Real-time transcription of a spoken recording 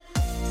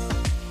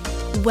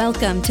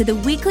Welcome to the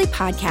weekly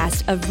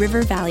podcast of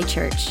River Valley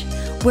Church.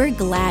 We're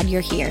glad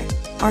you're here.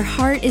 Our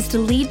heart is to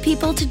lead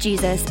people to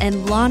Jesus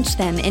and launch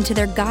them into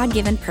their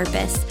God-given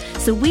purpose.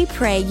 So we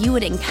pray you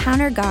would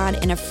encounter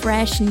God in a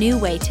fresh, new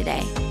way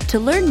today. To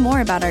learn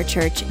more about our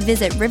church,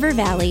 visit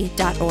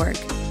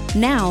rivervalley.org.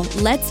 Now,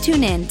 let's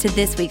tune in to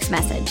this week's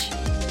message.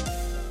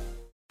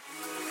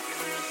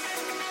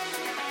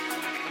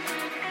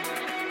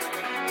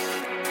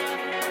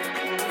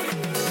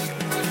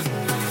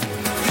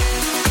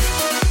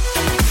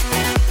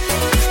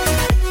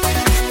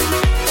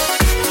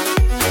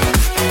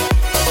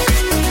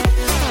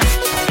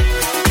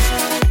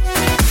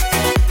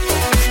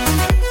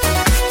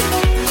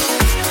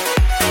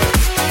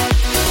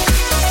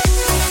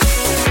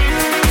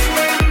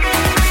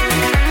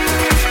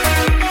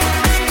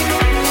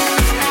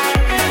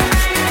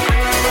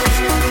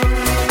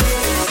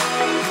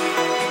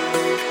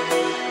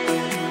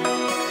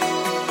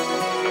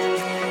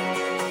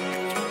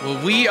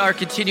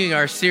 Continuing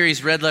our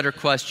series, Red Letter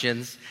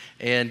Questions,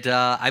 and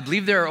I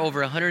believe there are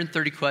over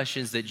 130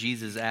 questions that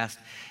Jesus asked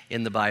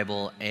in the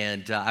Bible,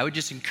 and I would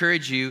just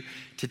encourage you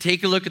to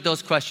take a look at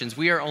those questions.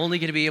 We are only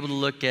going to be able to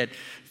look at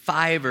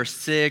 5 or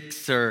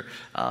 6, or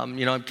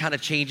I'm kind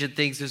of changing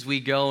things as we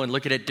go and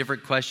looking at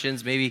different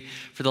questions, maybe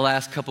for the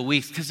last couple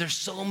weeks, because there's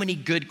so many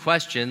good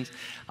questions.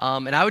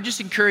 And I would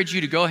just encourage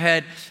you to go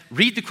ahead,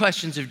 read the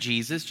questions of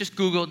Jesus. Just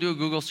do a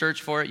Google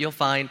search for it. You'll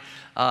find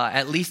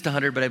at least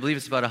 100, but I believe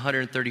it's about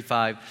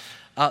 135.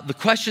 The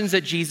questions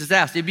that Jesus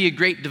asked. It'd be a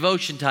great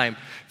devotion time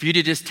for you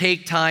to just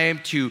take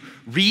time to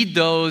read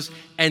those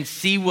and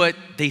see what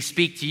they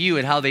speak to you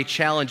and how they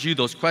challenge you,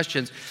 those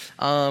questions.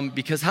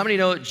 Because how many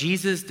know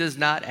Jesus does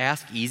not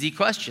ask easy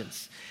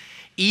questions?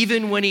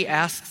 Even when he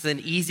asks an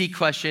easy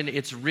question,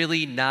 it's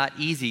really not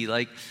easy.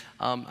 Like,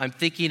 I'm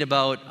thinking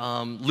about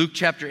Luke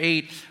chapter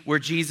 8, where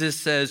Jesus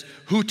says,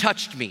 "Who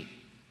touched me?"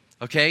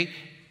 Okay?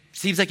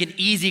 Seems like an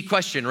easy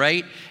question,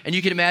 right? And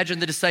you can imagine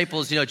the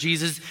disciples,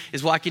 Jesus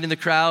is walking in the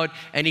crowd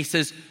and he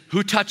says,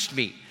 "Who touched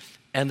me?"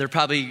 And they're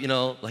probably,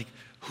 like,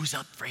 "Who's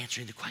up for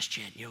answering the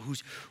question?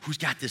 Who's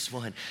got this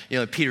one?"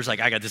 Peter's like,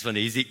 "I got this one.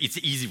 It's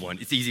an easy one.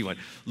 It's an easy one.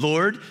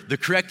 Lord, the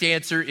correct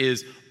answer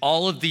is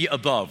all of the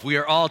above. We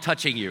are all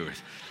touching you.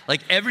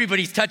 Like,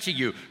 everybody's touching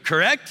you,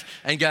 correct?"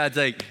 And God's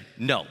like,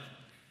 "No.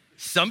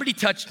 Somebody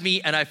touched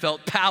me and I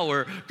felt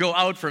power go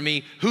out from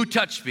me. Who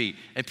touched me?"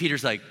 And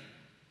Peter's like,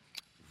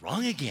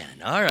 "Wrong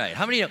again." All right.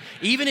 How many know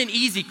even an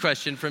easy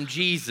question from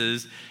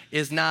Jesus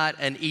is not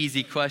an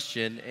easy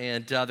question?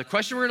 And the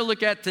question we're going to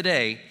look at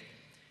today,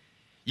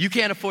 you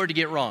can't afford to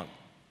get wrong.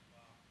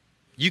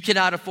 You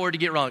cannot afford to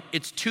get wrong.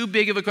 It's too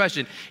big of a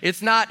question.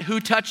 It's not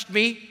who touched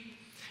me.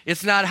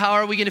 It's not how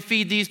are we going to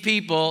feed these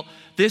people.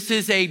 This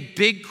is a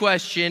big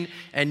question,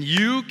 and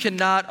you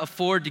cannot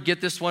afford to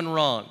get this one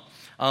wrong.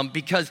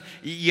 Because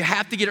you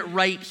have to get it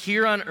right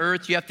here on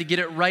earth. You have to get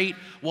it right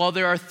while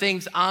there are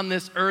things on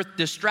this earth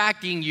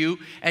distracting you.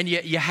 And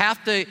you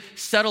have to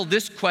settle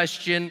this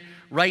question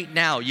right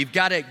now. You've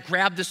got to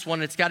grab this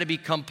one. It's got to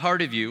become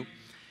part of you.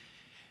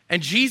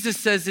 And Jesus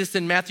says this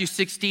in Matthew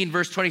 16,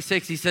 verse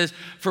 26. He says,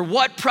 "For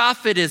what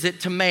profit is it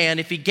to man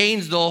if he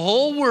gains the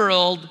whole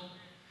world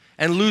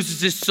and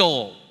loses his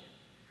soul?"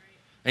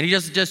 And he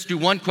doesn't just do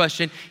one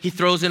question, he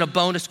throws in a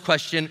bonus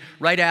question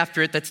right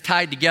after it that's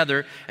tied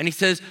together. And he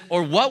says,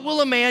 "Or what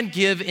will a man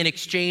give in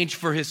exchange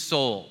for his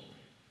soul?"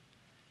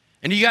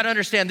 And you got to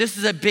understand, this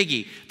is a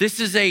biggie. This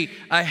is a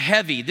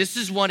heavy. This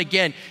is one,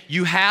 again,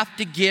 you have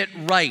to get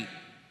right.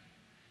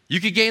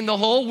 You could gain the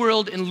whole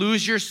world and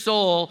lose your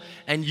soul,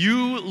 and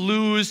you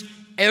lose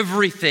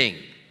everything.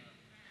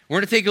 We're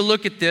going to take a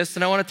look at this,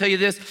 and I want to tell you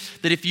this,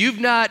 that if you've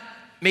not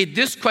made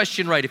this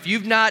question right, if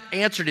you've not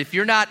answered, if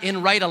you're not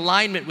in right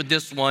alignment with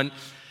this one,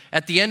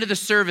 at the end of the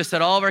service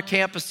at all of our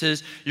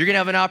campuses, you're going to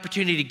have an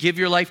opportunity to give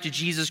your life to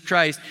Jesus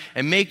Christ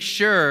and make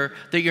sure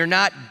that you're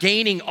not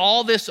gaining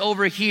all this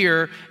over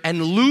here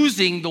and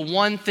losing the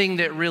one thing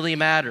that really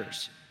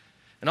matters.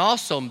 And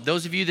also,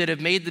 those of you that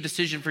have made the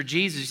decision for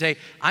Jesus, you say,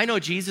 "I know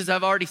Jesus,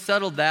 I've already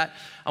settled that."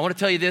 I want to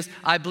tell you this,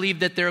 I believe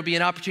that there will be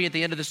an opportunity at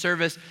the end of the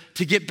service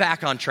to get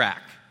back on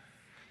track.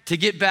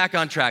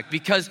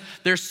 Because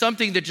there's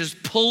something that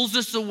just pulls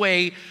us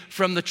away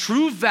from the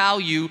true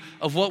value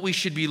of what we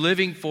should be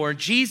living for. And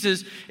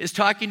Jesus is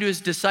talking to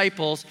his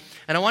disciples,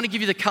 and I want to give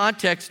you the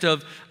context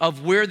of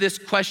where this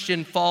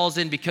question falls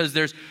in, because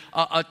there's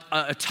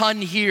a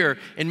ton here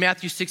in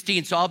Matthew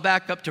 16. So I'll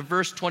back up to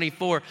verse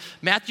 24.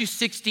 Matthew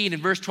 16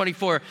 and verse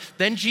 24.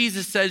 Then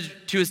Jesus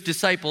said to his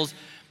disciples,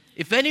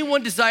 "If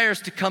anyone desires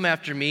to come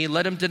after me,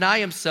 let him deny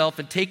himself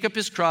and take up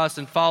his cross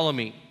and follow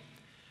me.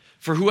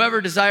 For whoever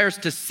desires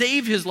to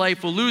save his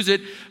life will lose it,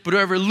 but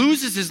whoever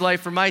loses his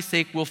life for my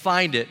sake will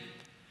find it.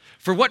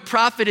 For what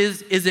profit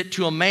is it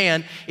to a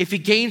man if he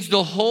gains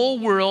the whole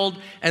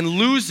world and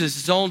loses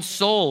his own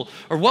soul?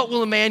 Or what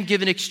will a man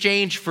give in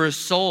exchange for his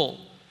soul?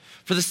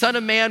 For the Son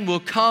of Man will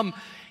come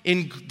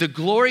in the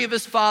glory of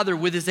his Father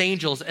with his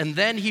angels, and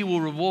then he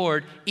will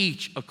reward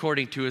each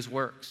according to his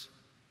works."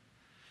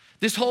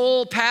 This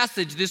whole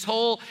passage, this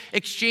whole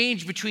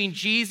exchange between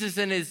Jesus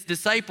and his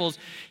disciples,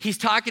 he's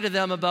talking to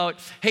them about,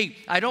 hey,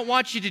 I don't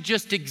want you to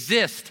just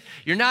exist.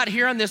 You're not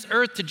here on this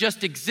earth to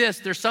just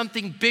exist. There's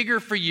something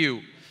bigger for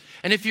you.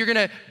 And if you're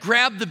gonna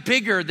grab the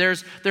bigger,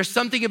 there's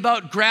something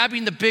about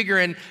grabbing the bigger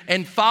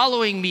and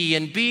following me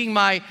and being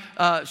my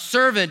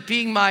servant,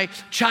 being my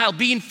child,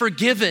 being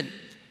forgiven.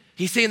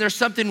 He's saying there's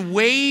something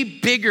way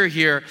bigger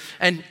here.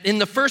 And in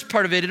the first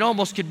part of it, it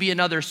almost could be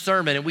another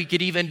sermon. And we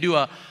could even do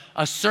a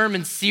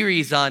sermon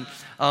series on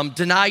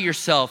deny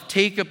yourself,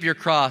 take up your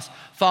cross,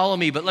 follow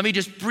me. But let me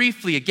just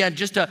briefly, again,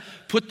 just to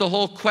put the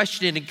whole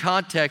question in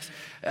context,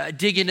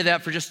 dig into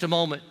that for just a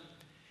moment.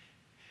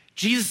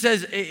 Jesus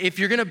says, if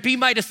you're gonna be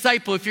my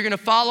disciple, if you're gonna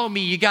follow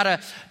me, you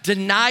gotta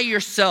deny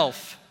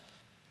yourself.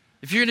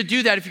 If you're gonna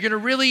do that, if you're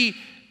gonna really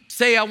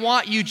say, I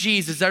want you,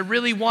 Jesus, I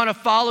really wanna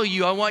follow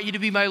you, I want you to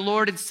be my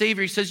Lord and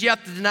Savior. He says you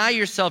have to deny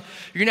yourself.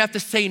 You're gonna have to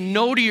say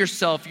no to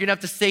yourself. You're gonna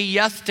have to say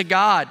yes to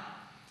God.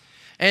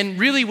 And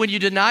really, when you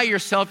deny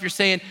yourself, you're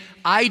saying,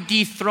 I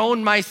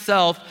dethrone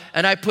myself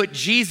and I put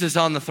Jesus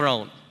on the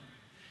throne.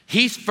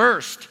 He's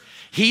first.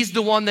 He's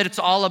the one that it's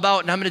all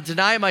about, and I'm going to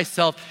deny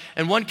myself.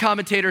 And one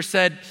commentator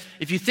said,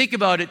 if you think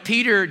about it,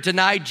 Peter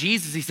denied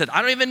Jesus. He said,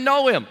 I don't even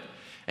know him.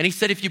 And he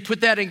said, if you put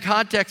that in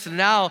context, and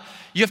now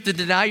you have to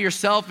deny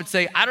yourself and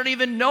say, I don't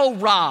even know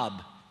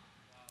Rob.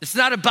 It's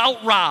not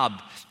about Rob.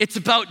 It's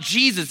about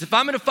Jesus. If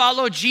I'm going to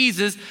follow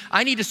Jesus,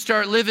 I need to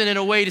start living in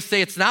a way to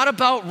say it's not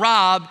about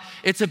Rob,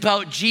 it's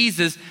about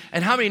Jesus.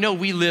 And how many know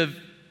we live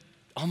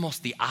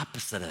almost the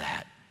opposite of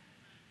that?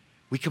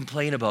 We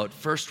complain about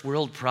first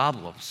world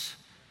problems.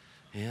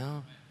 You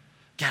know,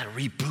 got to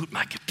reboot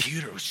my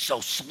computer. It was so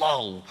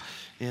slow.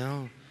 You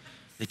know,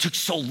 they took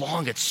so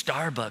long at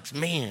Starbucks.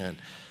 Man,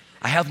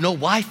 I have no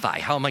Wi-Fi.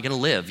 How am I going to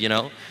live, you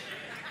know?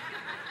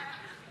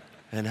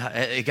 And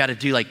I got to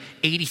do like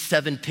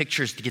 87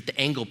 pictures to get the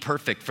angle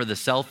perfect for the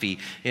selfie,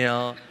 you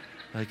know?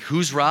 Like,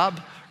 who's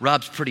Rob?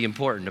 Rob's pretty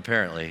important,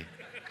 apparently.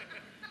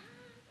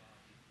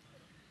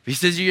 He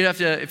says if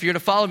you're going to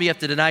follow me, you have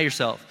to deny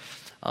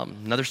yourself.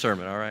 Another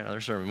sermon, all right, another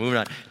sermon. Moving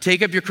on.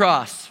 Take up your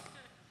cross.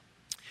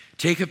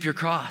 Take up your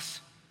cross.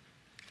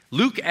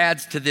 Luke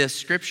adds to this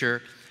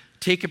scripture,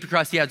 take up your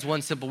cross. He adds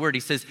one simple word.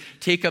 He says,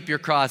 take up your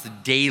cross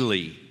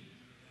daily.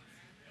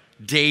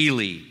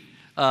 Daily.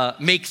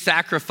 Make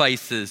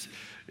sacrifices.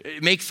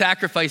 Make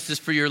sacrifices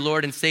for your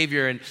Lord and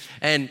Savior.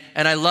 And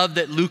I love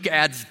that Luke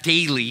adds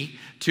daily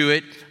to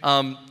it.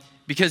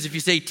 Because if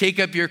you say, take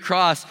up your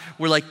cross,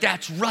 we're like,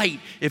 that's right.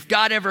 If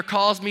God ever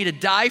calls me to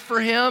die for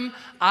him,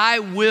 I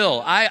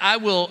will. I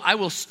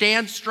will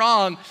stand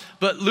strong.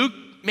 But Luke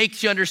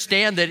makes you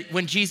understand that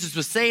when Jesus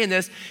was saying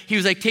this, he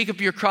was like, take up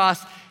your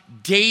cross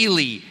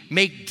daily.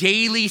 Make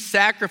daily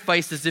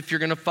sacrifices if you're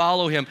going to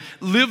follow him.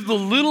 Live the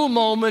little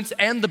moments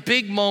and the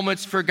big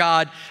moments for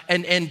God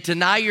and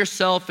deny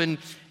yourself and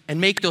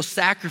make those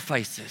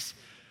sacrifices.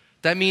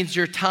 That means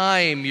your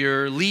time,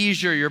 your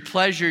leisure, your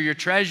pleasure, your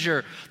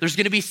treasure. There's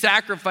going to be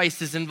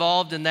sacrifices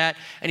involved in that.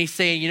 And he's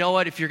saying, you know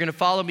what? If you're going to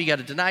follow me, you got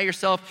to deny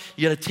yourself.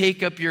 You got to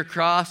take up your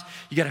cross.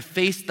 You got to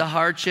face the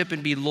hardship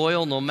and be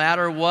loyal no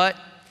matter what.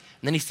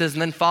 And then he says,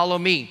 and then follow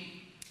me.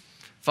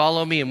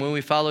 Follow me. And when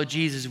we follow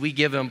Jesus, we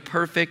give him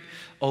perfect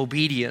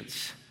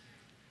obedience.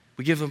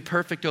 We give him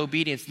perfect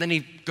obedience. And then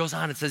he goes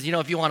on and says, you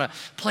know, if you want to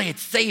play it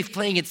safe,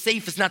 playing it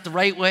safe is not the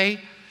right way.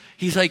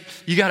 He's like,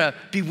 you got to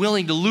be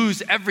willing to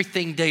lose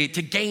everything to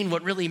gain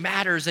what really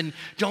matters. And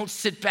don't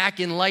sit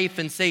back in life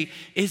and say,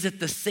 is it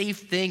the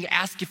safe thing?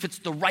 Ask if it's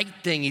the right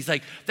thing. He's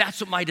like,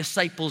 that's what my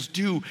disciples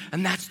do.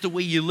 And that's the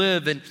way you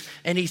live. And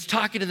he's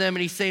talking to them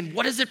and he's saying,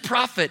 what does it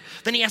profit?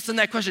 Then he asks them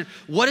that question.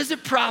 What does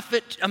it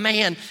profit a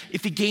man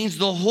if he gains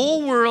the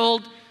whole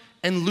world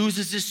and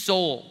loses his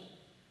soul?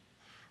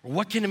 Or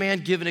what can a man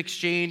give in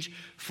exchange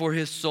for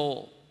his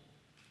soul?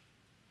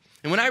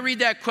 And when I read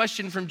that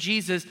question from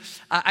Jesus,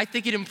 I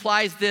think it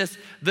implies this,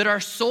 that our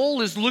soul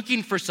is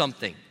looking for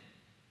something.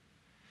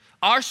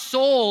 Our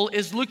soul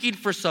is looking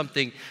for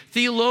something.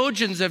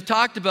 Theologians have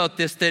talked about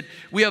this, that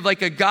we have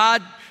like a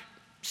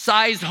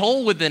God-sized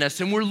hole within us,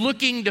 and we're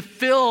looking to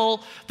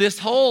fill this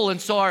hole. And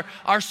so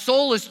our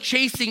soul is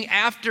chasing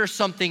after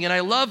something. And I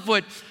love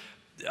what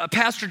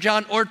Pastor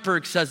John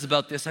Ortberg says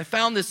about this. I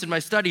found this in my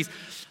studies.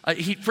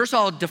 First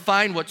I'll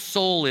define what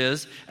soul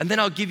is, and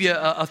then I'll give you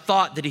a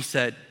thought that he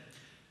said.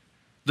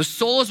 The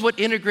soul is what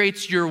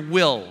integrates your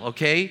will,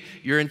 okay?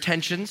 Your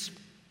intentions.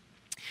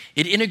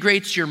 It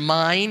integrates your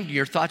mind,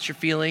 your thoughts, your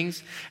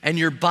feelings, and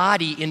your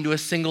body into a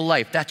single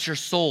life. That's your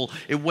soul.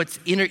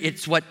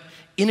 It's what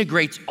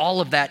integrates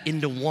all of that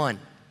into one.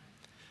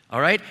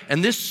 All right?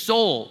 And this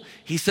soul,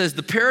 he says,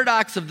 the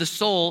paradox of the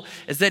soul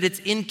is that it's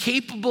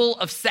incapable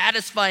of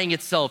satisfying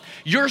itself.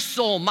 Your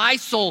soul, my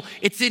soul,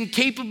 it's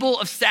incapable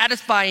of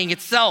satisfying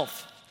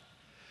itself.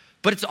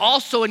 But it's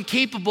also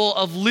incapable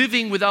of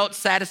living without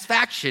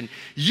satisfaction.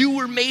 You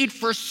were made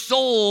for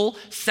soul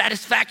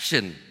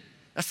satisfaction.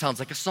 That sounds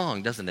like a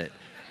song, doesn't it?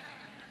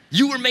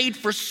 You were made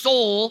for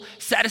soul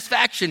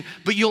satisfaction,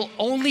 but you'll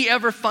only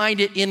ever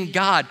find it in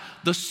God.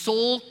 The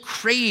soul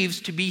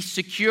craves to be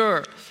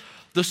secure.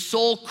 The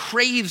soul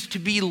craves to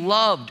be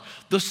loved.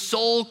 The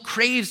soul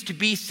craves to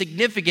be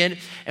significant,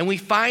 and we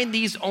find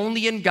these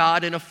only in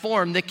God in a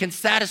form that can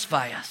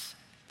satisfy us.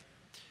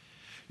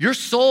 Your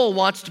soul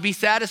wants to be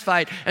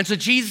satisfied. And so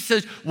Jesus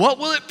says, what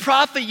will it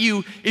profit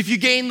you if you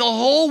gain the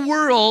whole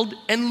world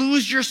and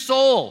lose your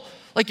soul?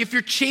 Like if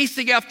you're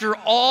chasing after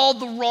all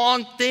the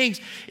wrong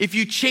things, if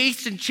you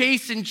chase and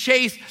chase and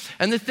chase,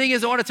 and the thing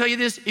is, I want to tell you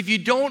this, if you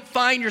don't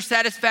find your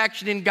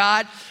satisfaction in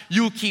God,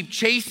 you'll keep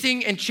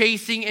chasing and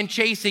chasing and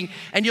chasing,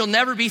 and you'll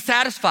never be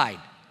satisfied.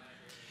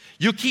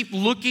 You'll keep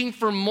looking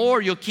for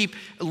more. You'll keep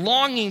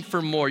longing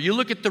for more. You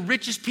look at the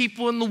richest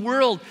people in the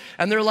world,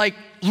 and they're like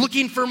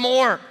looking for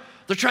more.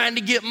 They're trying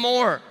to get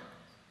more.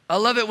 I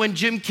love it when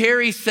Jim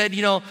Carrey said,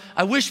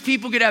 I wish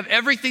people could have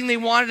everything they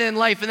wanted in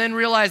life and then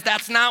realize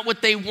that's not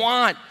what they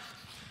want.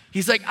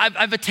 He's like,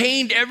 I've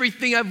attained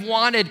everything I've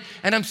wanted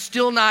and I'm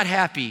still not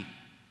happy.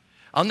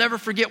 I'll never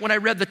forget when I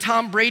read the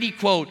Tom Brady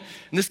quote,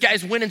 and this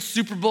guy's winning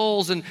Super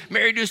Bowls and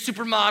married to a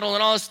supermodel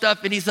and all this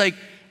stuff, and he's like,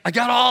 I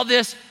got all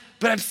this,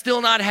 but I'm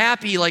still not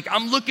happy. Like,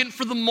 I'm looking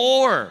for the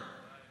more.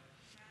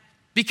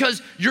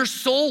 Because your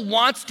soul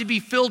wants to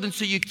be filled, and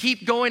so you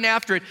keep going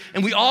after it.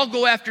 And we all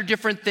go after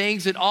different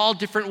things in all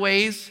different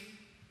ways.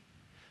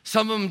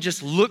 Some of them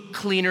just look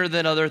cleaner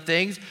than other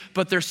things,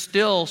 but they're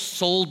still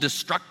soul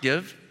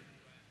destructive.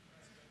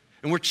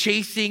 And we're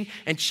chasing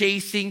and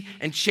chasing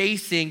and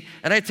chasing.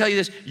 And I tell you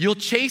this, you'll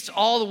chase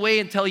all the way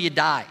until you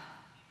die.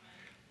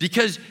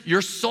 Because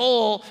your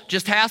soul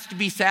just has to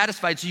be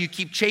satisfied, so you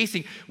keep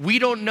chasing. We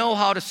don't know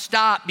how to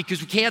stop because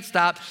we can't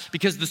stop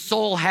because the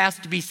soul has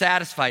to be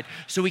satisfied.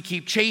 So we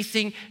keep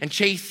chasing and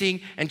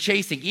chasing and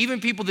chasing. Even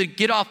people that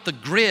get off the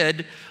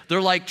grid,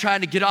 they're like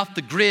trying to get off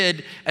the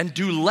grid and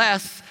do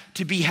less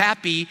to be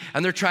happy,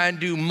 and they're trying to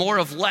do more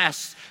of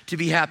less to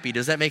be happy.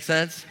 Does that make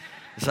sense?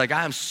 It's like,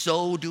 I'm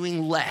so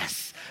doing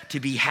less to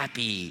be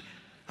happy.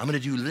 I'm gonna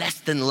do less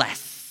than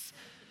less.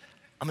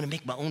 I'm gonna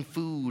make my own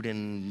food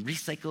and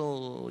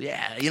recycle,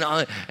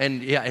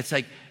 it's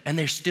like, and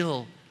they're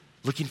still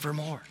looking for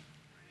more.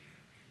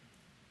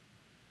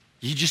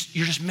 You're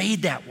just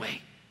made that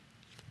way.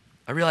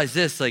 I realize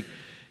this, like,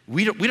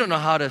 we don't know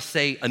how to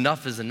say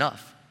enough is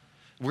enough.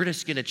 We're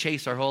just gonna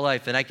chase our whole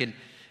life, and I can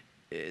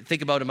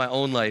think about in my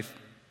own life.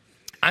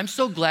 I'm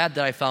so glad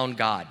that I found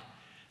God.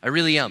 I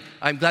really am.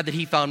 I'm glad that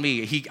He found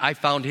me. I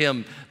found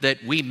Him,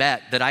 that we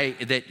met,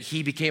 that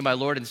He became my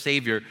Lord and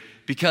Savior,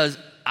 because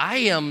I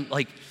am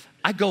like,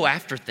 I go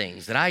after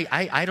things, and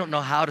I don't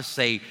know how to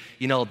say,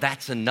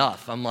 that's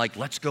enough. I'm like,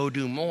 let's go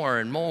do more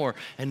and more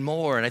and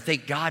more. And I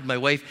thank God my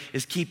wife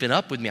is keeping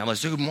up with me. I'm like,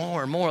 do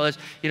more and more.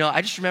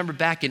 I just remember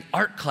back in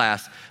art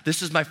class,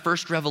 this is my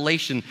first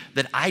revelation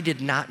that I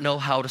did not know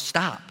how to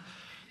stop.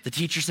 The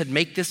teacher said,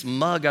 make this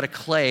mug out of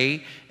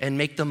clay and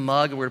make the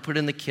mug, and we're gonna put it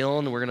in the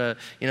kiln, and we're gonna,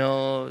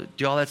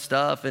 do all that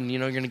stuff, and,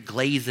 you're gonna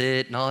glaze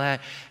it and all that.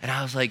 And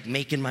I was like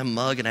making my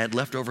mug, and I had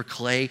leftover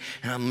clay,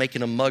 and I'm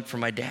making a mug for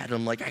my dad. And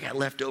I'm like, I got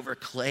leftover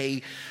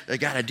clay. I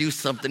gotta do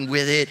something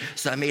with it.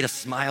 So I made a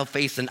smile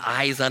face and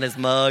eyes on his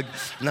mug.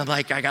 And I'm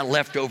like, I got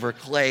leftover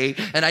clay.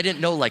 And I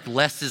didn't know like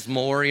less is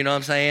more, you know what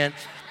I'm saying?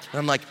 And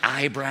I'm like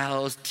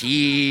eyebrows,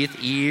 teeth,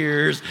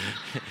 ears.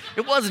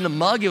 It wasn't a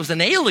mug, it was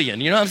an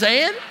alien, you know what I'm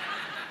saying?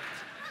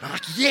 I'm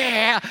like,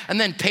 yeah,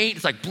 and then paint,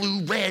 it's like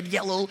blue, red,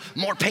 yellow,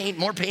 more paint,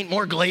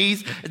 more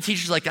glaze. And the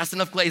teacher's like, that's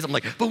enough glaze. I'm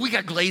like, but we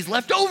got glaze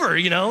left over,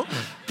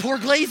 Pour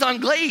glaze on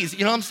glaze,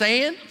 you know what I'm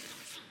saying?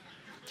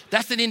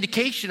 That's an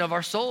indication of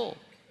our soul.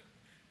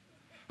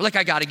 We're like,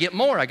 I gotta get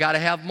more, I gotta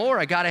have more,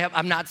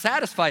 I'm not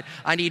satisfied.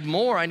 I need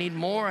more, I need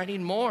more, I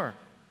need more.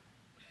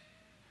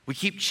 We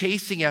keep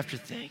chasing after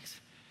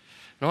things.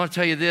 And I wanna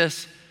tell you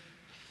this,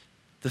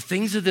 the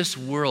things of this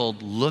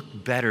world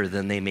look better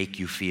than they make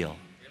you feel.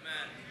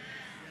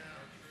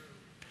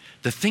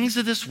 The things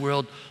of this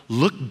world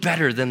look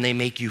better than they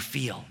make you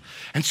feel.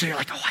 And so you're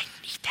like, oh, I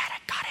need that, I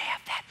gotta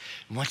have that.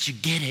 And once you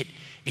get it,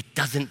 it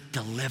doesn't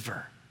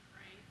deliver,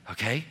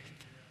 okay?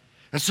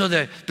 And so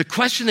the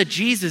question that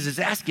Jesus is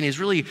asking is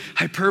really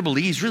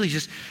hyperbole. He's really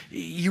just,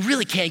 you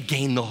really can't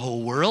gain the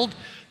whole world,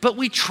 but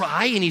we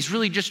try, and he's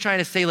really just trying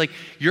to say, like,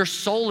 your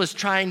soul is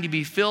trying to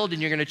be filled,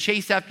 and you're gonna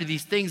chase after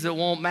these things that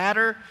won't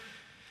matter.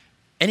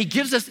 And he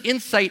gives us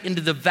insight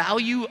into the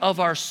value of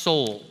our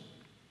soul.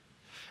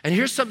 And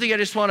here's something I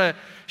just want to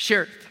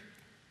share.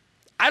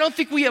 I don't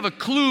think we have a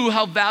clue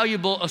how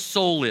valuable a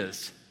soul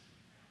is.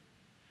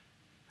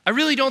 I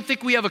really don't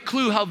think we have a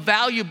clue how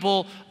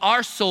valuable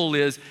our soul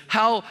is,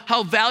 how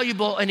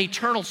valuable an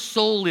eternal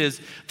soul is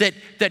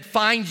that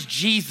finds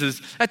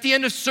Jesus. At the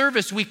end of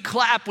service, we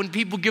clap when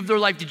people give their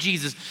life to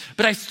Jesus,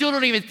 but I still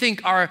don't even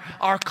think our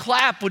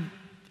clap it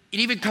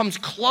even comes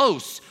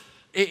close.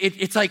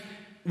 It's like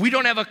we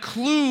don't have a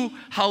clue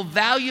how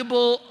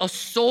valuable a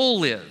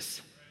soul is.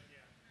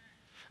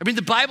 I mean,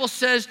 the Bible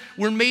says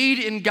we're made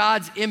in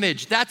God's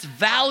image. That's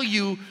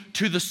value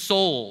to the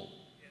soul.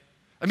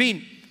 I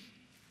mean,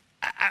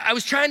 I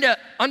was trying to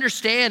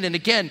understand, and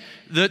again,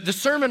 the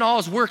sermon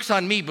always works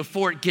on me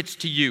before it gets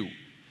to you.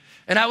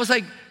 And I was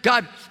like,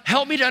 God,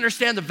 help me to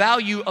understand the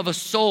value of a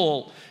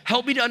soul.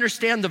 Help me to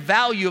understand the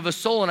value of a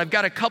soul. And I've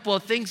got a couple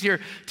of things here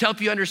to help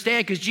you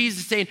understand, because Jesus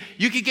is saying,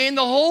 you could gain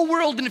the whole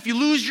world, and if you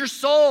lose your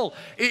soul,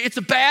 it's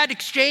a bad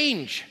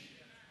exchange.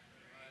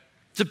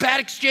 It's a bad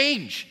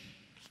exchange.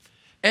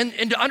 And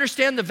to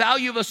understand the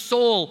value of a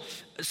soul,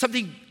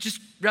 something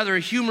just rather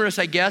humorous,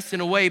 I guess,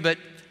 in a way, but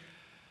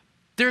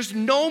there's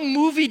no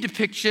movie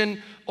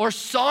depiction or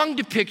song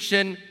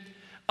depiction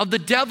of the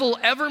devil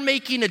ever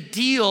making a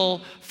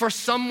deal for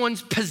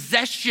someone's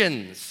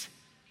possessions.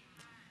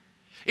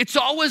 It's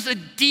always a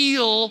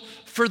deal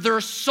for their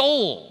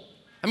soul.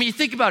 I mean, you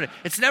think about it.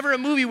 It's never a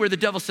movie where the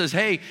devil says,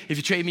 hey, if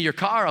you trade me your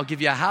car, I'll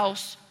give you a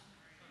house.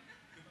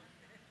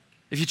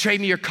 If you trade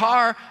me your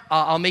car,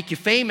 I'll make you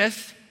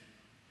famous.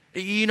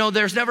 You know,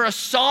 there's never a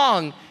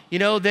song,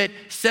 that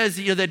says,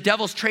 the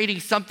devil's trading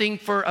something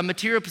for a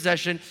material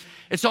possession.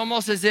 It's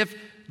almost as if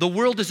the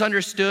world is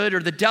understood, or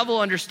the devil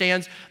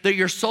understands that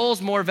your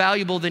soul's more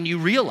valuable than you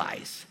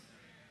realize.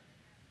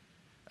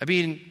 I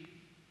mean,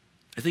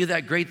 I think of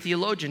that great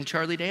theologian,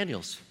 Charlie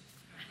Daniels.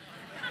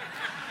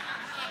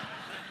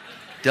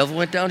 Devil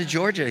went down to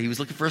Georgia. He was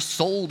looking for a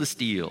soul to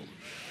steal.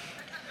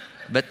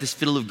 Bet this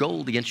fiddle of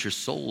gold against your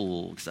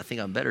soul, because I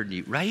think I'm better than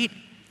you, right?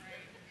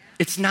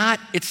 It's not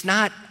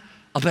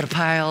I'll bet a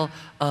pile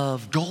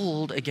of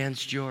gold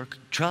against your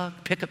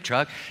pickup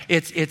truck.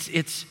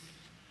 It's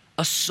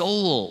a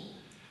soul.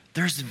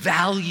 There's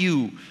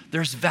value,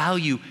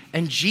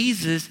 and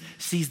Jesus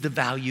sees the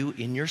value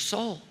in your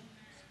soul.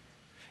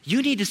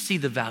 You need to see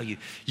the value.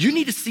 You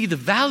need to see the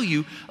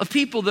value of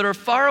people that are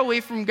far away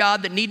from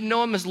God, that need to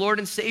know Him as Lord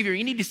and Savior.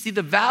 You need to see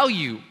the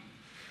value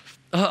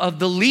of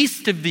the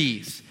least of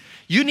these.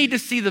 You need to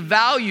see the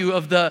value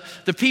of the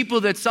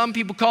people that some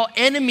people call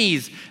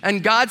enemies,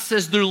 and God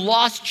says they're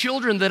lost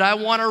children that I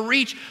want to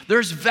reach.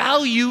 There's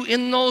value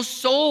in those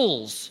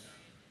souls.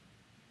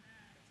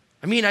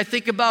 I mean, I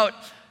think about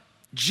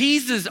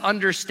Jesus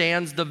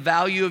understands the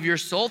value of your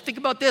soul. Think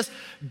about this.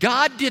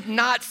 God did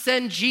not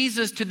send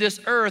Jesus to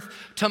this earth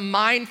to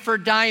mine for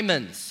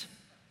diamonds.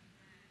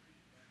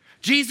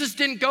 Jesus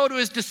didn't go to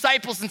his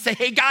disciples and say,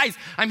 hey guys,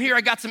 I'm here, I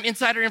got some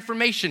insider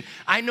information.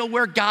 I know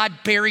where God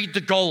buried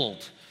the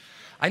gold.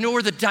 I know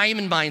where the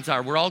diamond mines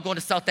are. We're all going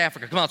to South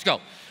Africa. Come on, let's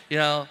go.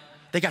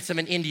 They got some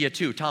in India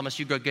too. Thomas,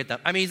 you go get them.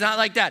 I mean, he's not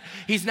like that.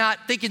 He's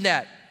not thinking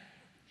that.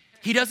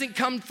 He doesn't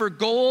come for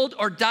gold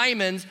or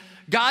diamonds.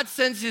 God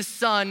sends his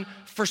son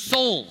for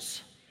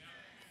souls,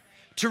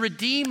 to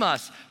redeem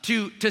us,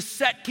 to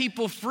set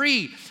people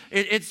free.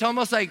 It's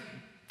almost like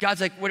God's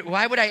like,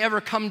 why would I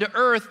ever come to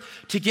earth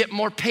to get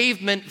more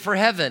pavement for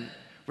heaven?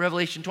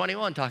 Revelation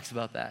 21 talks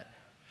about that.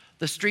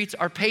 The streets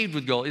are paved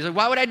with gold. He's like,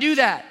 why would I do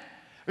that?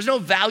 There's no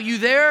value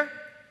there.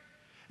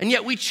 And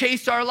yet we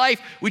chase our life.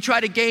 We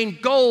try to gain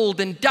gold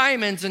and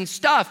diamonds and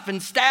stuff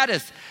and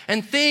status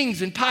and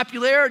things and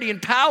popularity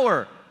and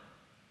power.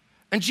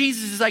 And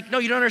Jesus is like, no,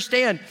 you don't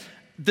understand.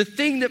 The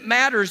thing that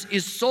matters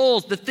is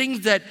souls. The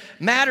thing that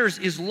matters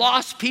is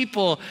lost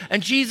people.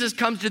 And Jesus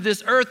comes to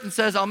this earth and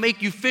says, I'll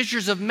make you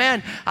fishers of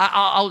men.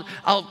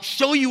 I'll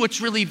show you what's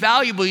really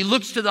valuable. He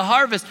looks to the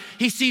harvest.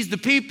 He sees the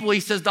people. He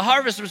says, the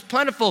harvest was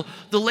plentiful.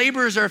 The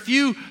laborers are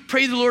few.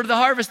 Pray the Lord of the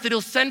harvest that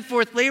he'll send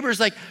forth laborers.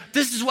 Like,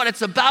 this is what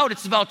it's about.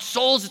 It's about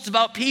souls. It's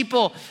about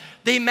people.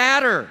 They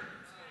matter.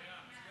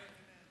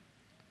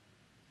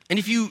 And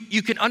if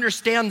you can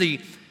understand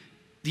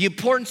the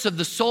importance of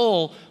the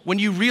soul when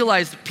you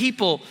realize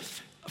people,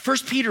 1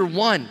 Peter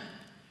 1,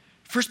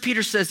 1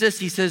 Peter says this,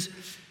 he says,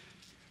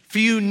 for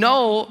you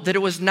know that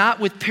it was not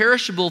with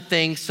perishable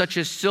things such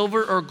as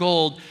silver or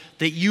gold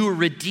that you were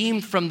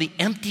redeemed from the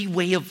empty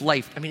way of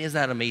life. I mean, isn't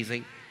that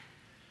amazing?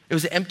 It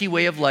was an empty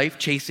way of life,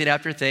 chasing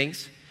after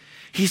things.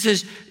 He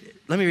says,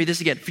 let me read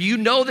this again. For you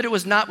know that it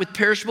was not with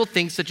perishable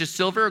things such as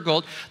silver or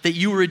gold that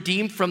you were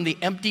redeemed from the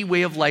empty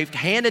way of life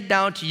handed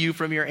down to you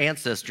from your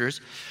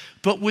ancestors,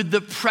 but with the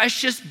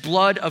precious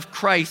blood of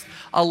Christ,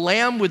 a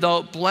lamb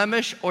without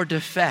blemish or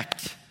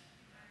defect.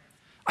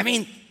 I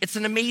mean, it's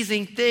an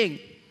amazing thing.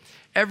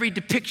 Every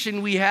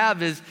depiction we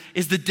have is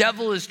the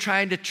devil is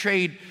trying to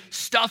trade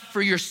stuff for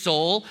your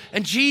soul,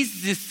 and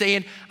Jesus is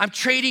saying, I'm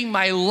trading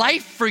my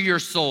life for your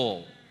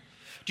soul.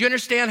 Do you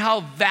understand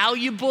how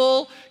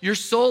valuable your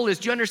soul is?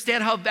 Do you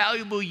understand how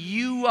valuable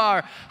you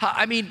are?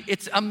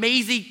 It's an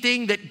amazing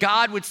thing that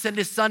God would send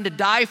his son to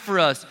die for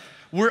us.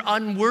 We're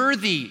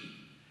unworthy.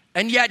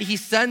 And yet he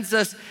sends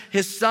us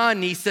his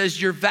son. He says,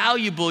 you're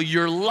valuable,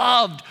 you're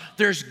loved,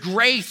 there's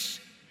grace.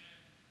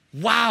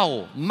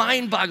 Wow,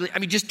 mind-boggling.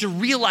 Just to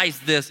realize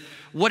this,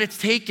 what it's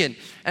taken.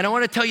 And I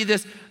want to tell you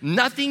this,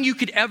 nothing you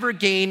could ever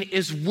gain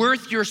is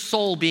worth your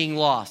soul being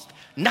lost.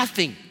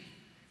 Nothing.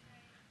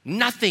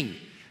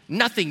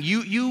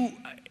 You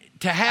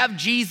to have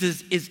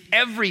Jesus is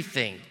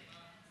everything.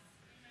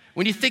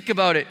 When you think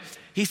about it,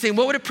 he's saying,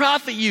 what would it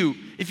profit you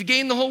if you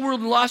gained the whole world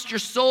and lost your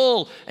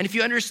soul? And if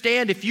you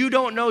understand, if you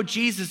don't know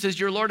Jesus as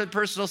your Lord and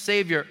personal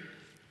Savior,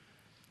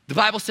 the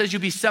Bible says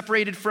you'll be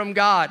separated from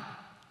God.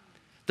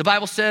 The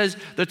Bible says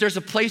that there's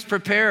a place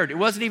prepared. It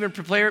wasn't even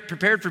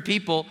prepared for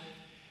people.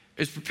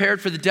 is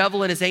prepared for the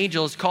devil and his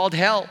angels called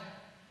hell.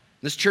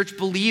 This church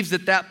believes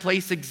that that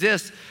place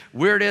exists.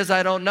 Where it is,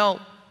 I don't know.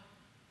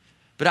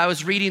 But I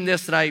was reading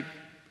this, and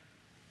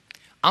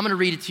I'm going to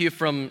read it to you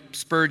from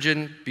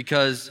Spurgeon,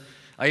 because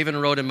I even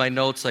wrote in my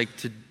notes, like,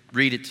 to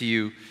read it to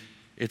you.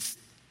 It's,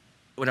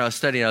 when I was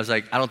studying, I was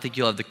like, I don't think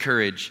you'll have the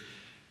courage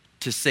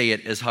to say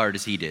it as hard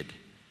as he did.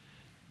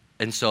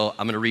 And so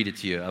I'm going to read it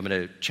to you. I'm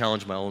going to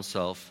challenge my own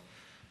self.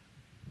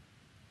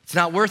 It's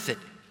not worth it.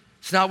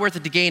 It's not worth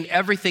it to gain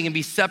everything and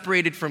be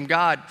separated from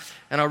God.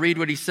 And I'll read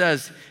what he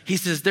says. He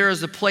says, there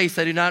is a place,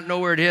 I do not know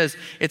where it is.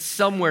 It's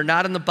somewhere,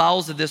 not in the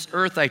bowels of this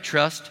earth, I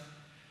trust.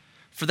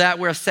 For that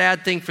were a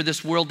sad thing for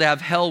this world to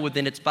have hell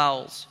within its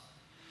bowels.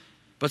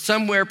 But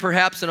somewhere,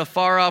 perhaps in a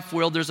far-off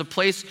world, there's a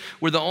place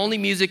where the only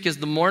music is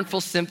the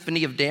mournful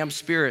symphony of damned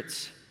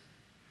spirits,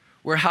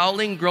 where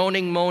howling,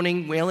 groaning,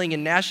 moaning, wailing,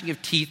 and gnashing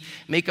of teeth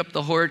make up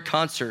the horrid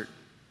concert.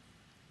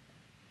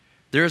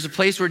 There is a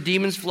place where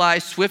demons fly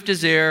swift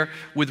as air,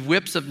 with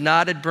whips of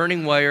knotted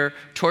burning wire,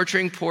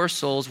 torturing poor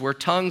souls, where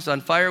tongues on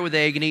fire with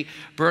agony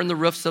burn the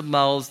roofs of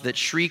mouths that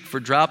shriek for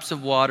drops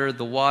of water,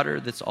 the water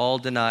that's all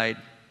denied.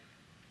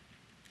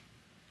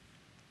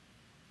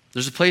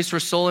 There's a place where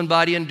soul and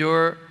body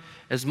endure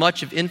as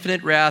much of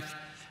infinite wrath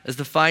as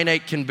the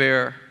finite can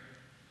bear,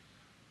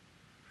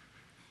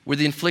 where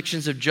the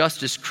inflictions of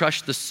justice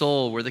crush the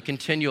soul, where the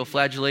continual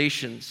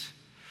flagellations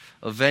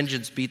of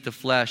vengeance beat the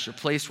flesh, a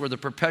place where the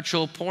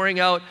perpetual pouring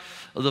out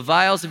of the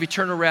vials of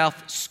eternal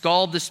wrath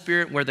scald the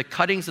spirit, where the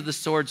cuttings of the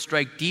sword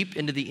strike deep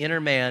into the inner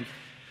man.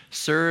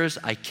 Sirs,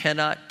 I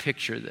cannot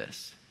picture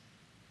this.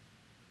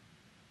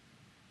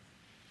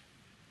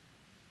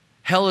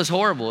 Hell is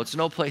horrible. It's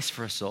no place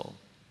for a soul.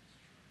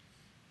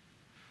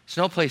 It's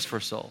no place for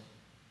a soul.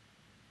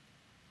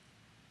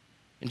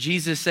 And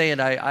Jesus is saying,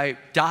 I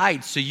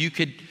died so you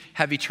could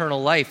have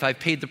eternal life. I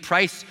paid the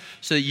price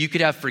so that you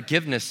could have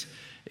forgiveness.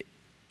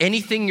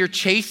 Anything you're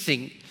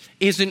chasing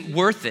isn't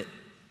worth it.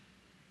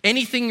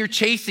 Anything you're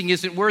chasing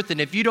isn't worth it.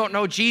 If you don't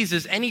know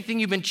Jesus,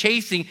 anything you've been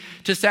chasing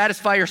to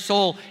satisfy your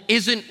soul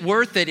isn't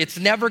worth it. It's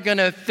never going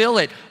to fill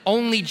it.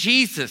 Only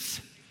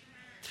Jesus.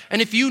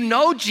 And if you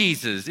know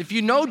Jesus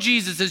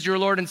as your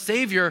Lord and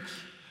Savior,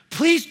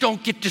 please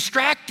don't get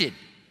distracted.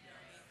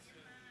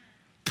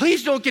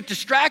 Please don't get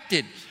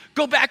distracted.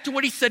 Go back to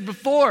what he said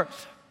before.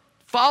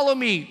 Follow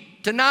me,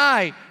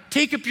 deny,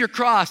 take up your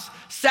cross,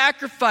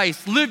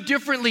 sacrifice, live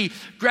differently,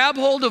 grab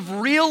hold of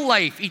real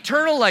life,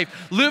 eternal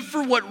life, live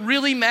for what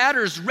really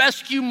matters,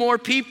 rescue more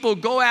people,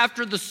 go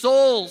after the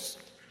souls.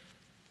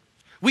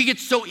 We get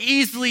so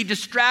easily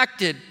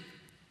distracted.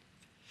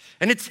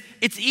 And it's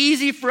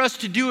easy for us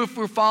to do if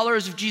we're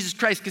followers of Jesus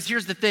Christ, because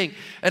here's the thing,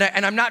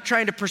 and I'm not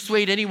trying to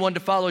persuade anyone to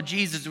follow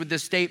Jesus with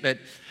this statement,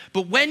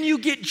 but when you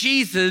get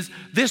Jesus,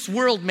 this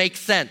world makes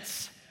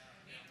sense.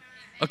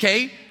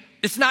 Okay?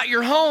 It's not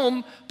your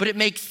home, but it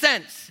makes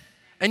sense.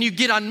 And you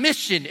get on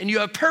mission, and you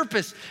have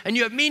purpose, and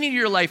you have meaning in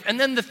your life. And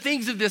then the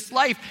things of this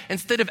life,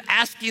 instead of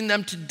asking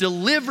them to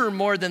deliver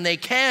more than they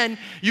can,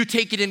 you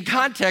take it in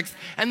context,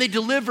 and they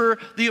deliver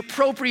the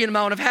appropriate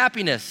amount of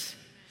happiness.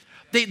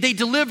 They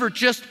deliver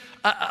just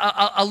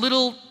a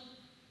little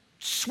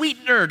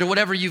sweetener to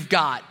whatever you've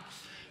got.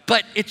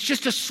 But it's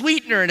just a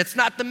sweetener, and it's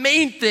not the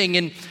main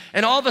thing.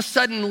 And all of a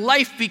sudden,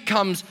 life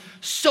becomes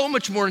so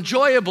much more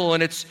enjoyable,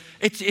 and it's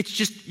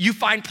just, you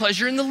find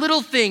pleasure in the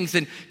little things,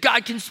 and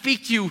God can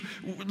speak to you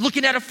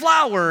looking at a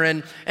flower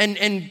and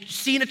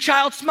seeing a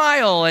child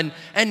smile,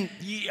 and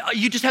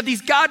you just have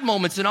these God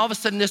moments, and all of a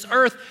sudden this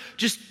earth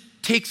just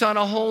takes on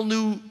a whole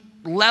new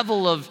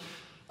level of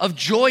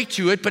joy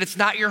to it, but it's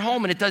not your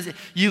home, and it doesn't,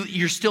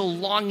 you're still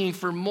longing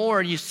for more,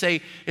 and you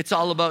say it's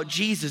all about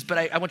Jesus. But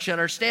I want you to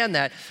understand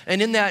that.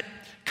 And in that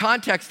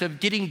context of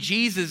getting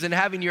Jesus and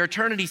having your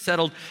eternity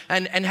settled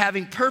and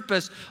having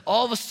purpose,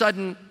 all of a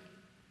sudden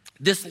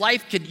this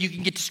life you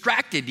can get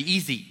distracted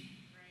easy.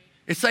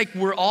 It's like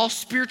we're all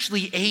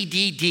spiritually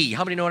ADD.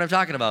 How many know what I'm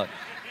talking about?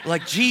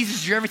 Like,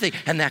 Jesus, you're everything,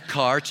 and that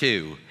car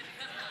too.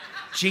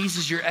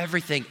 Jesus, you're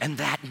everything, and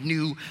that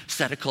new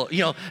set of clothes.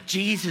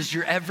 Jesus,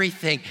 you're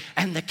everything,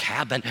 and the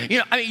cabin.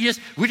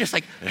 We're just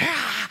like,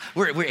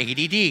 we're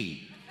ADD,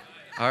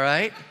 all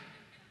right?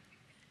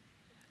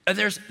 And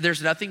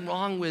there's nothing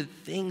wrong with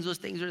things. Those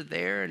things are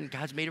there, and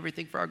God's made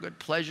everything for our good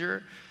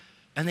pleasure.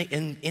 And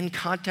in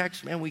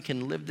context, man, we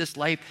can live this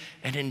life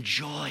and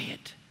enjoy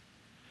it.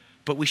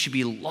 But we should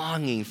be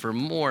longing for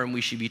more, and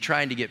we should be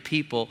trying to get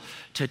people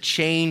to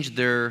change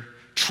their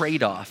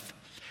trade-off.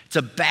 It's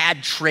a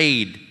bad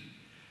trade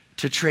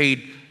to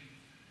trade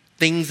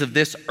things of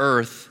this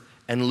earth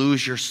and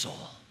lose your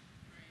soul.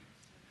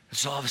 And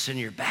so all of a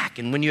sudden you're back.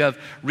 And when you have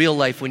real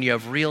life, when you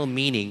have real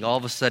meaning, all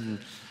of a sudden,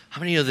 how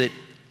many know that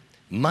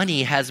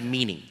money has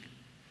meaning?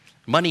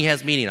 Money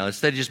has meaning. Now,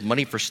 instead of just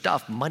money for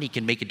stuff, money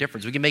can make a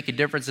difference. We can make a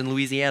difference in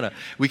Louisiana.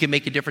 We can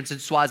make a difference in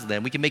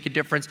Swaziland. We can make a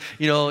difference,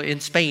 in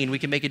Spain. We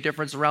can make a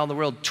difference around the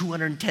world.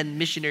 210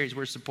 missionaries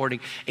we're supporting,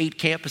 8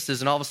 campuses,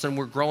 and all of a sudden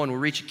we're growing. We're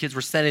reaching kids.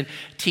 We're sending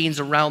teens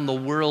around the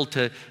world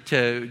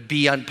to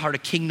be on part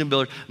of Kingdom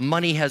Builder.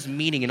 Money has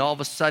meaning, and all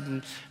of a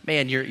sudden,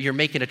 man, you're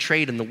making a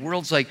trade, and the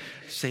world's like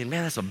saying,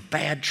 man, that's a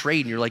bad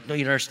trade. And you're like, no,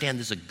 you don't understand.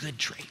 This is a good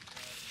trade.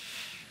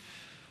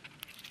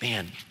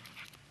 Man,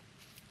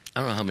 I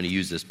don't know how I'm going to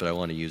use this, but I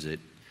want to use it.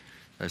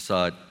 I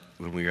saw it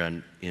when we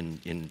were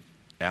in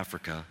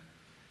Africa.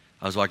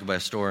 I was walking by a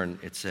store, and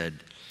it said,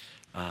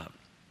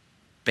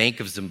 Bank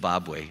of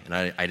Zimbabwe. And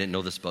I didn't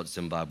know this about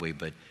Zimbabwe,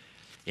 but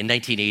in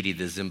 1980,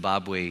 the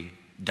Zimbabwe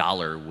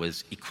dollar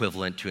was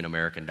equivalent to an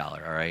American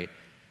dollar, all right?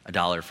 A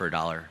dollar for a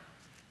dollar.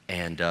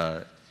 And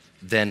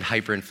then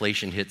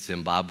hyperinflation hit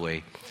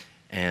Zimbabwe,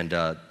 and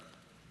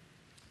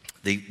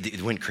they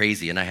went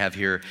crazy. And I have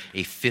here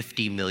a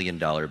 $50 million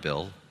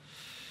bill,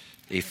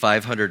 a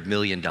 $500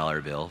 million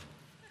bill,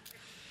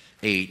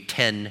 a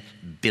 $10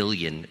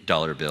 billion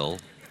bill,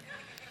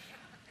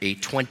 a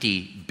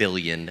 $20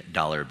 billion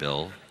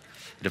bill.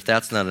 And if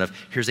that's not enough,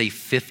 here's a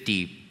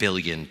 $50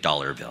 billion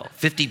bill.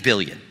 50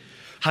 billion.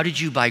 How did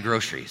you buy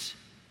groceries?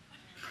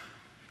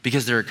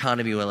 Because their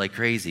economy went like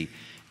crazy.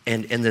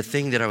 And the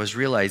thing that I was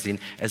realizing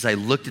as I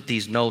looked at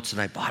these notes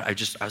and I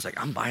was like,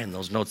 I'm buying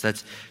those notes.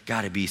 That's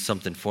got to be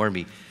something for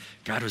me.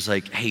 God was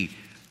like, hey,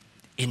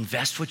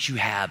 invest what you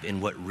have in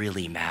what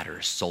really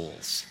matters,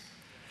 souls.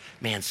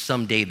 Man,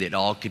 someday that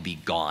all could be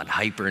gone.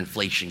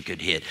 Hyperinflation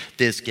could hit.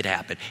 This could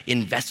happen.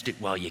 Invest it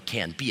while you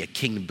can. Be a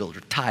kingdom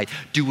builder. Tithe.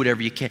 Do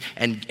whatever you can.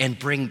 And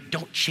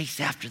don't chase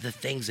after the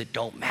things that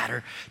don't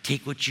matter.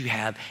 Take what you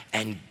have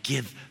and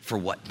give for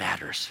what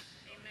matters.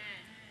 Amen.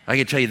 I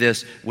can tell you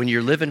this, when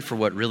you're living for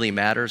what really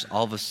matters,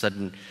 all of a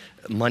sudden,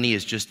 money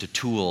is just a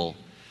tool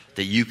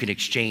that you can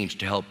exchange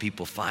to help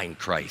people find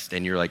Christ.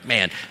 And you're like,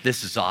 man,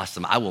 this is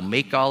awesome. I will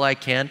make all I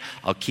can.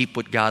 I'll keep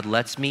what God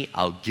lets me.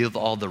 I'll give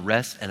all the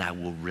rest, and I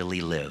will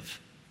really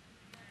live.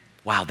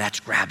 Wow,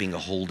 that's grabbing a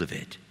hold of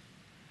it.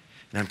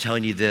 And I'm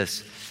telling you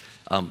this,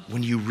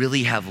 when you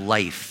really have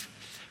life,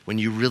 when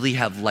you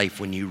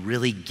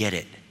really get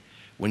it,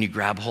 when you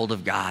grab hold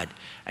of God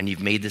and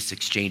you've made this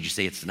exchange, you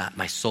say, it's not,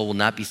 my soul will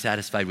not be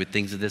satisfied with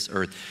things of this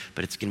earth,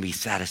 but it's going to be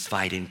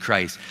satisfied in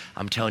Christ.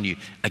 I'm telling you,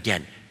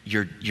 again,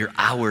 your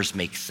hours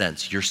make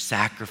sense. Your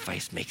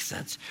sacrifice makes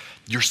sense.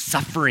 Your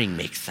suffering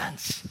makes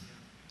sense.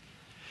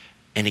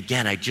 And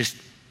again,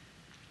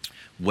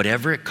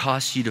 whatever it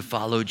costs you to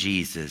follow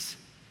Jesus,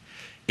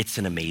 it's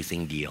an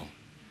amazing deal.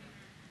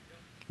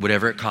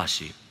 Whatever it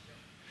costs you.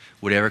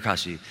 Whatever it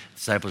costs you.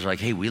 Disciples are like,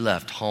 hey, we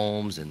left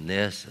homes and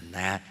this and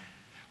that.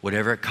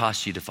 Whatever it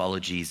costs you to follow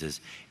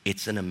Jesus,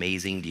 it's an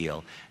amazing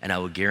deal. And I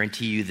will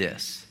guarantee you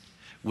this,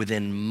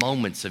 within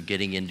moments of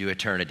getting into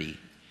eternity,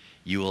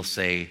 you will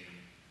say,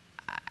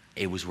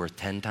 it was worth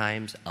 10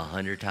 times,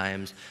 100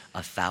 times,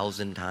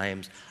 1,000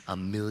 times,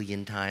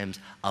 1,000,000 times,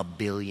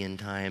 1,000,000,000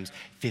 times,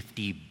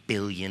 50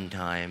 billion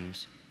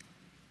times.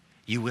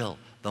 You will,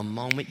 the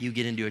moment you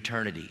get into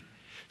eternity.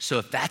 So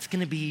if that's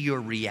going to be your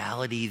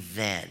reality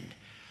then,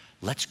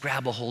 let's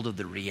grab a hold of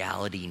the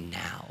reality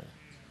now.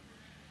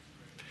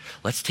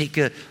 Let's take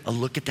a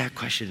look at that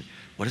question.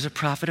 What does it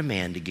profit a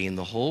man to gain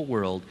the whole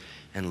world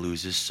and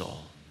lose his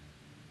soul?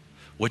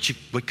 What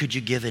could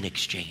you give in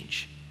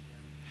exchange?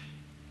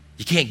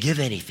 You can't give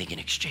anything in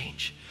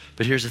exchange.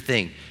 But here's the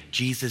thing.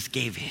 Jesus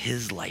gave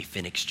his life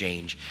in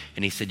exchange.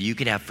 And he said, you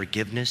can have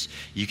forgiveness.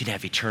 You can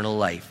have eternal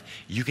life.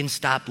 You can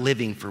stop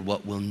living for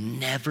what will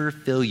never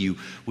fill you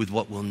with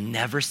what will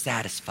never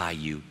satisfy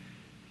you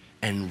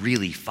and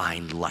really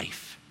find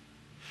life.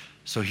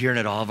 So here and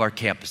at all of our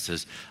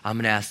campuses, I'm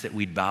going to ask that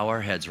we'd bow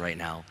our heads right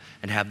now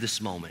and have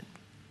this moment.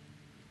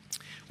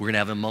 We're going to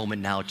have a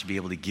moment now to be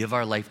able to give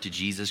our life to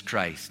Jesus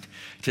Christ,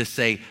 to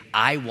say,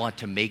 I want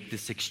to make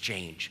this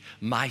exchange.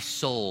 My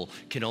soul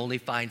can only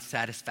find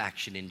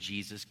satisfaction in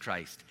Jesus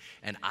Christ,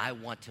 and I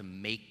want to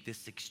make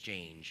this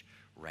exchange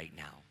right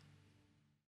now.